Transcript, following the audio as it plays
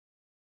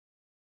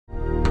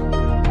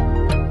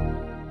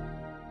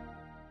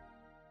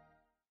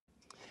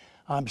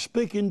I'm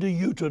speaking to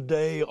you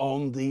today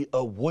on the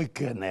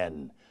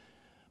awakening.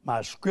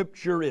 My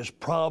scripture is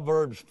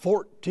Proverbs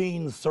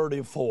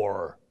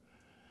 14:34.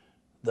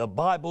 The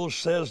Bible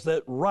says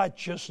that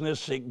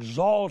righteousness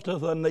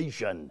exalteth a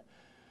nation,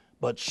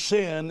 but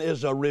sin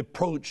is a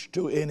reproach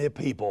to any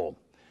people.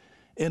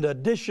 In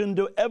addition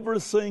to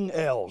everything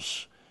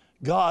else,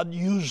 God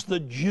used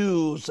the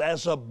Jews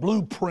as a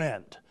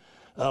blueprint,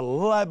 a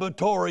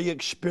laboratory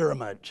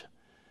experiment,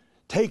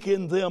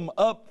 taking them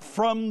up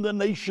from the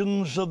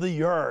nations of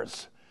the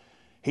earth.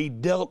 He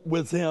dealt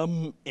with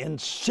them in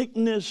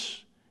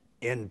sickness,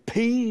 in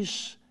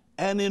peace,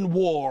 and in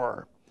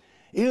war.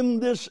 In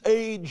this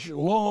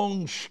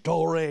age-long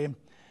story,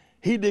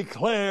 he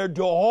declared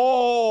to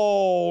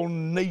all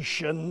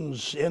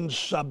nations in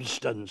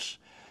substance,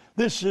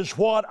 "This is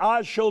what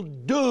I shall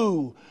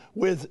do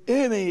with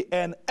any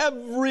and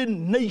every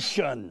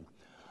nation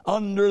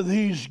under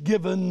these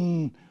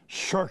given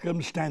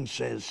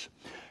circumstances."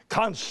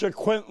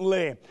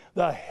 Consequently,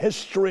 the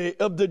history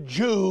of the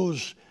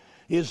Jews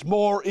is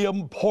more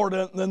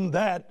important than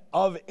that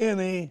of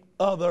any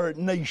other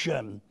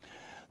nation.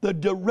 The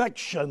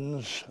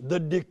directions,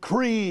 the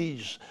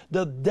decrees,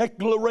 the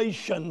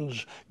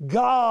declarations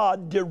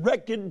God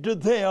directed to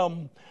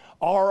them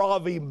are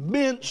of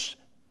immense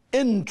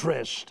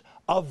interest,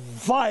 of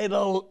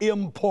vital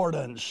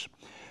importance.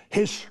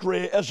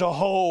 History as a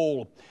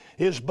whole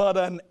is but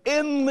an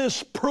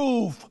endless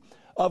proof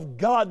of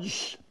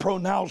God's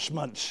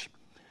pronouncements.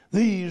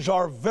 These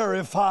are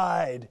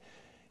verified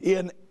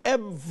in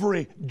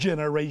every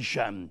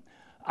generation.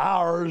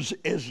 Ours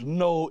is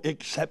no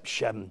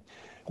exception.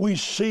 We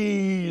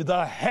see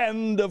the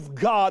hand of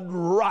God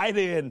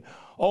writing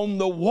on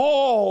the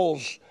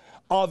walls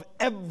of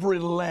every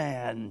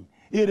land.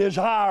 It is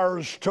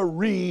ours to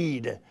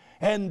read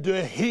and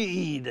to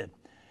heed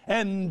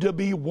and to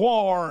be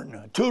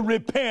warned, to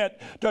repent,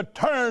 to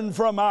turn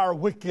from our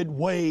wicked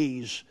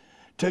ways,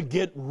 to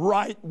get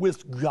right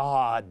with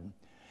God.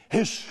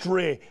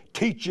 History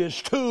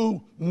teaches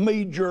two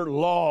major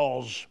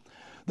laws: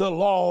 the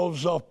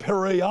laws of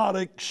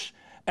periodics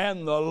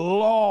and the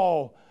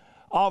law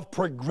of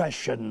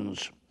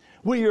progressions.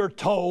 We are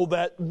told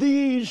that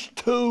these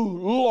two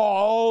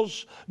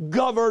laws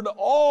govern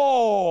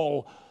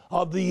all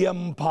of the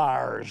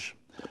empires.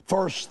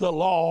 First, the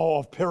law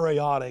of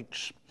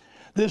periodics.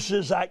 This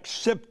is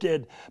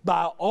accepted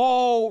by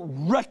all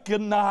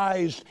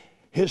recognized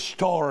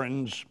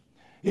historians.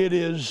 It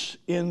is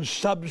in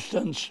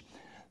substance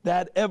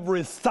that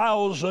every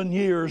 1,000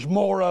 years,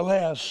 more or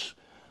less,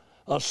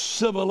 a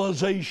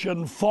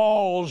civilization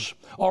falls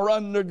or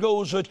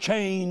undergoes a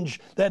change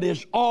that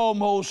is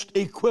almost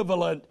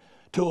equivalent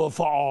to a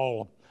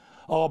fall.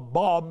 A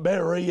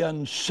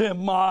barbarian,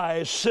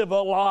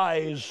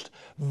 semi-civilized,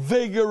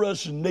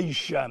 vigorous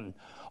nation,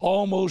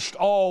 almost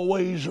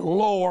always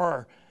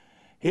lower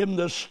in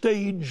the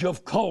stage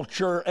of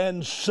culture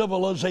and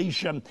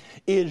civilization,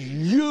 is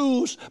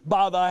used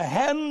by the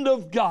hand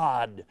of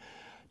God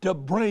to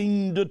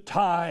bring to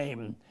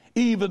time,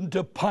 even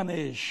to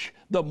punish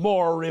the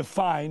more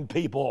refined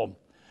people.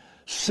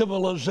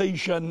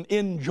 Civilization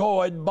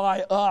enjoyed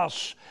by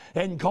us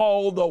and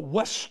called the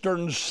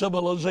Western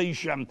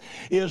civilization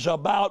is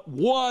about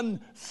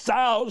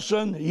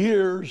 1,000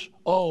 years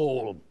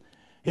old.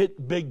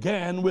 It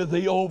began with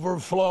the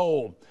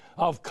overflow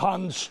of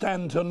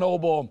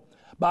Constantinople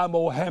by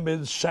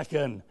Mohammed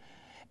II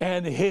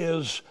and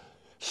his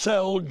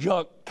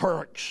Seljuk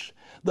Turks.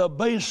 The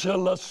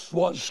basilisk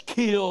was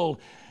killed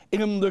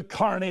in the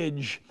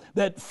carnage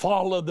that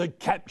followed the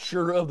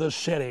capture of the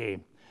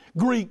city.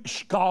 Greek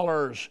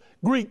scholars,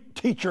 Greek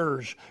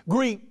teachers,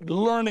 Greek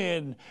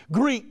learning,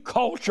 Greek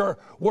culture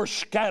were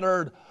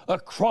scattered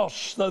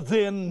across the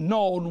then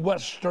known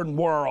Western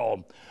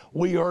world.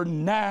 We are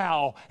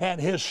now,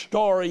 and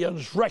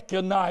historians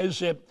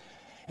recognize it,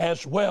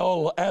 as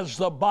well as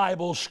the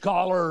Bible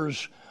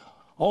scholars,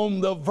 on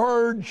the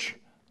verge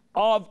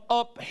of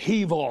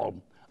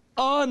upheaval.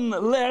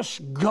 Unless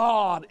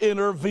God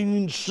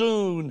intervenes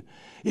soon,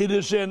 it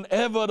is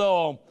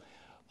inevitable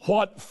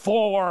what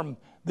form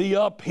the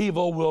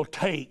upheaval will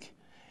take.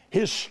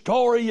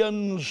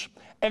 Historians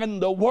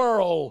and the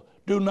world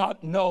do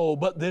not know,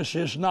 but this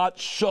is not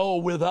so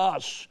with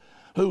us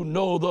who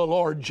know the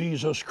Lord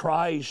Jesus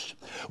Christ.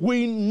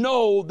 We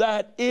know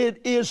that it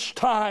is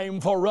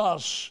time for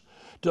us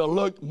to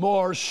look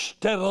more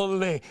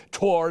steadily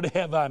toward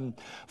heaven,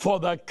 for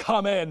the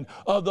coming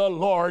of the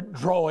Lord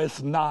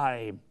draweth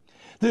nigh.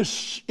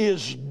 This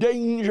is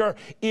danger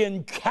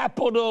in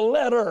capital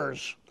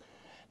letters.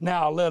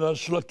 Now let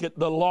us look at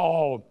the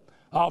law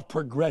of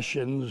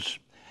progressions.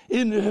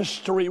 In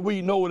history,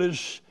 we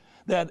notice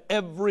that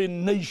every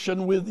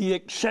nation, with the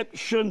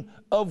exception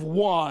of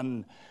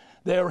one,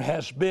 there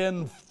has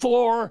been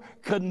 4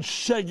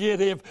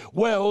 consecutive,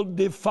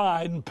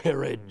 well-defined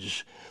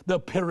periods. The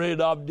period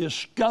of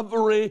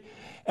discovery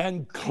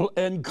and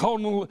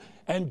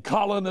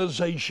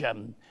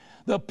colonization,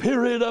 the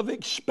period of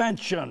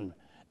expansion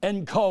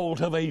and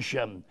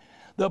cultivation,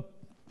 the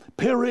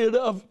period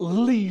of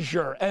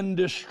leisure and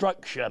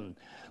destruction.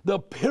 The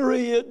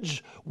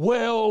periods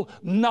well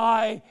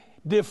nigh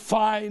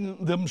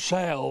define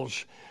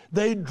themselves.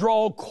 They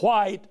draw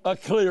quite a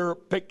clear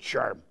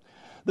picture.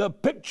 The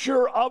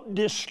picture of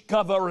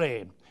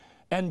discovery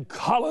and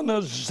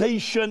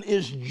colonization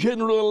is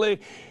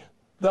generally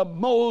the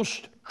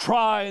most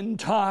trying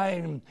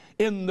time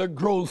in the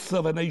growth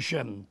of a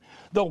nation.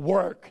 The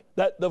work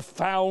that the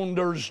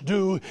founders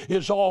do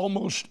is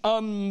almost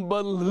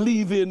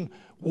unbelieving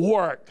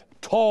work,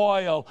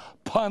 toil,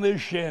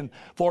 punishing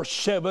for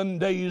 7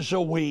 days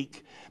a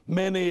week,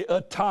 many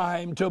a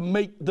time to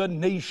make the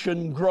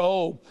nation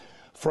grow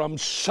from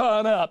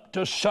sun up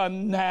to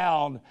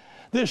sundown.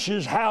 This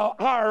is how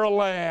our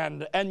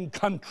land and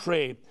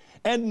country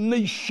and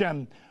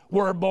nation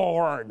were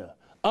born,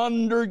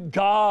 under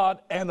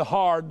God and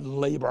hard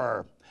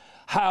labor.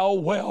 How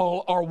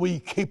well are we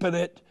keeping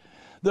it?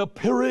 The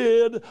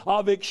period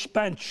of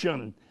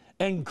expansion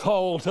and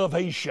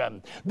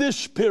cultivation.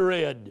 This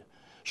period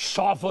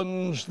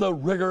softens the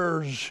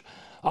rigors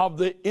of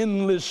the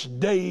endless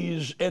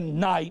days and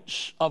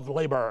nights of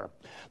labor.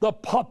 The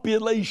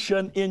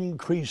population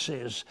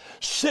increases.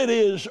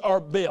 Cities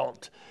are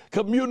built.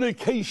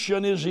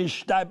 Communication is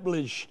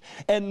established.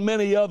 And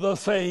many other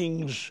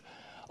things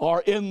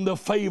are in the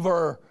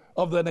favor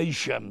of the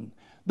nation.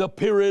 The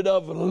period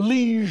of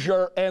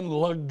leisure and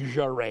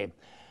luxury.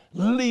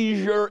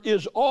 Leisure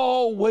is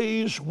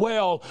always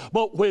well,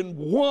 but when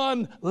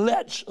one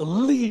lets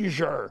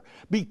leisure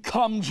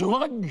becomes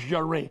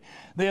luxury,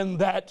 then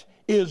that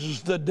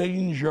is the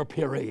danger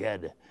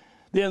period.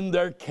 Then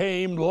there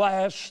came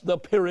last the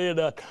period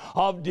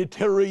of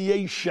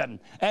deterioration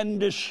and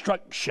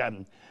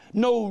destruction.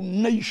 No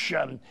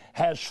nation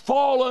has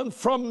fallen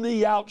from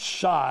the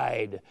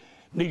outside.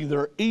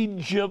 Neither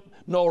Egypt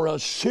nor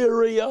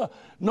Assyria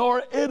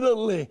nor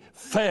Italy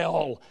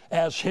fell,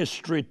 as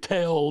history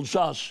tells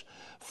us,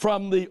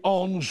 from the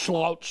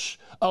onslaughts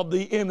of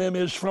the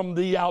enemies from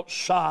the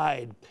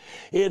outside.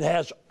 It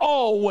has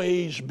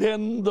always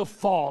been the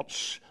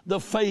faults, the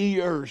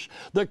failures,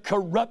 the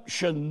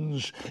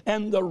corruptions,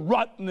 and the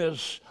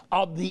rottenness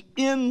of the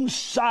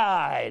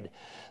inside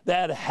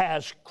that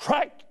has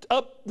cracked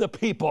up the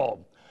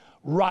people.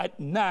 Right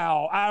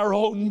now, our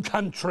own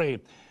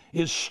country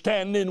is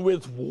standing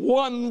with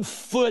one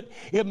foot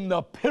in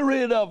the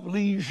period of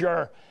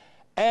leisure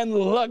and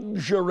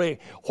luxury,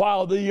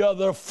 while the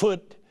other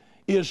foot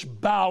is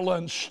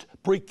balanced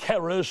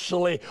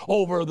precariously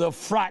over the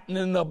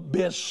frightening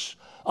abyss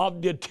of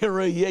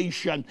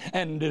deterioration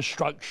and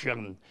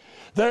destruction.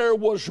 There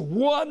was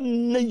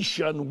one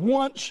nation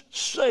once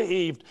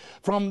saved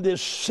from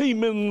this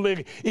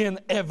seemingly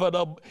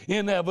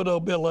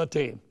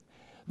inevitability.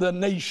 The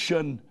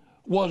nation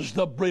was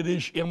the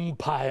British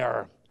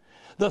Empire.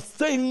 The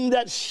thing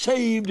that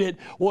saved it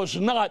was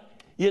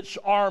not its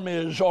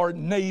armies or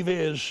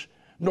navies,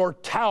 nor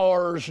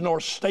towers, nor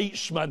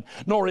statesmen,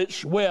 nor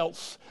its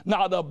wealth,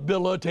 not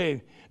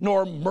ability,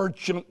 nor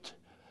merchant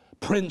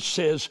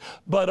princes,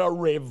 but a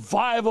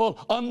revival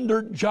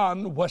under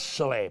John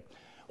Wesley.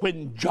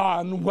 When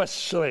John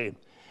Wesley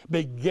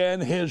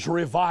began his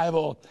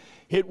revival,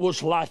 it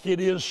was like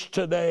it is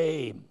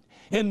today.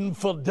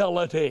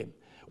 Infidelity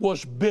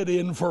was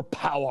bidding for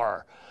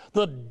power.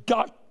 The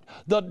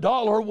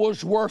dollar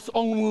was worth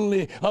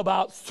only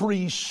about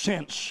 3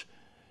 cents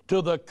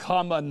to the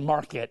common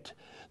market.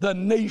 The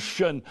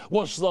nation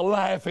was the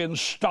laughing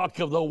stock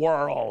of the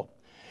world.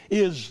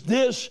 Is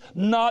this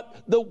not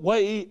the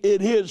way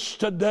it is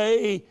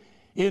today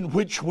in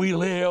which we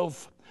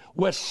live?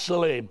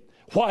 Wesley,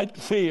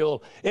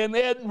 Whitefield, and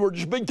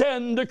Edwards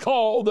began to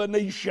call the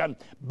nation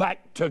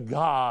back to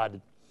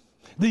God.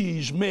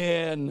 These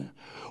men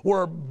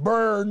were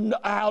burned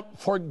out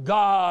for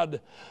God.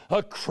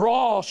 A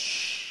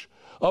cross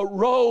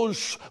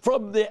arose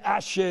from the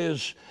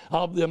ashes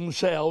of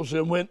themselves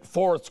and went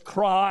forth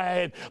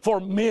crying for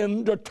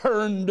men to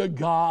turn to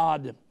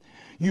God.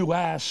 You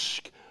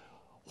ask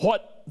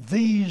what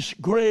these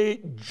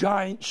great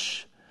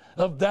giants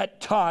of that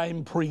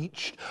time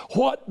preached.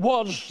 What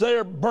was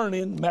their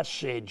burning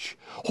message?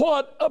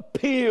 What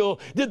appeal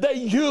did they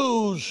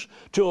use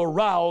to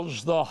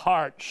arouse the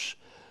hearts,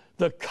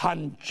 the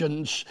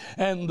conscience,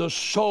 and the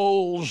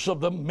souls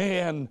of the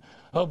men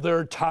of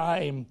their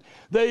time?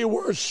 They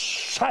were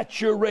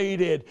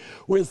saturated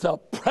with the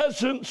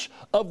presence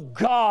of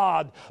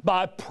God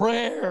by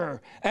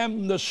prayer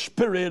and the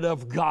Spirit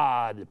of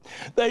God.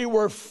 They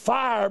were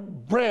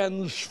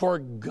firebrands for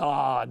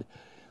God.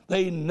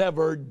 They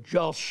never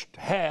just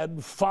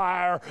had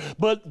fire,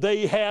 but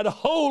they had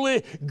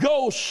Holy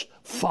Ghost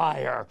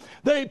fire.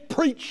 They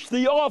preached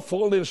the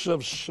awfulness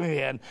of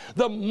sin,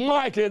 the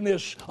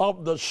mightiness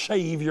of the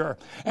Savior,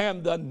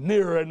 and the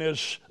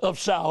nearness of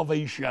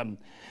salvation.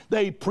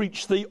 They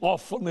preached the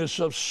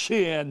awfulness of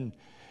sin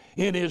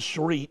in its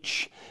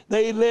reach.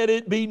 They let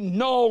it be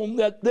known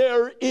that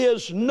there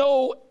is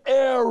no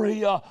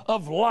area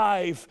of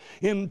life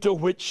into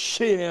which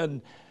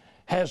sin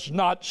has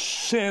not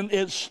sent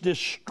its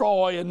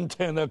destroying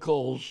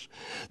tentacles.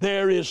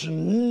 There is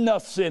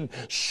nothing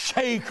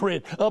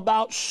sacred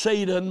about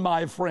Satan,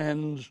 my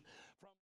friends.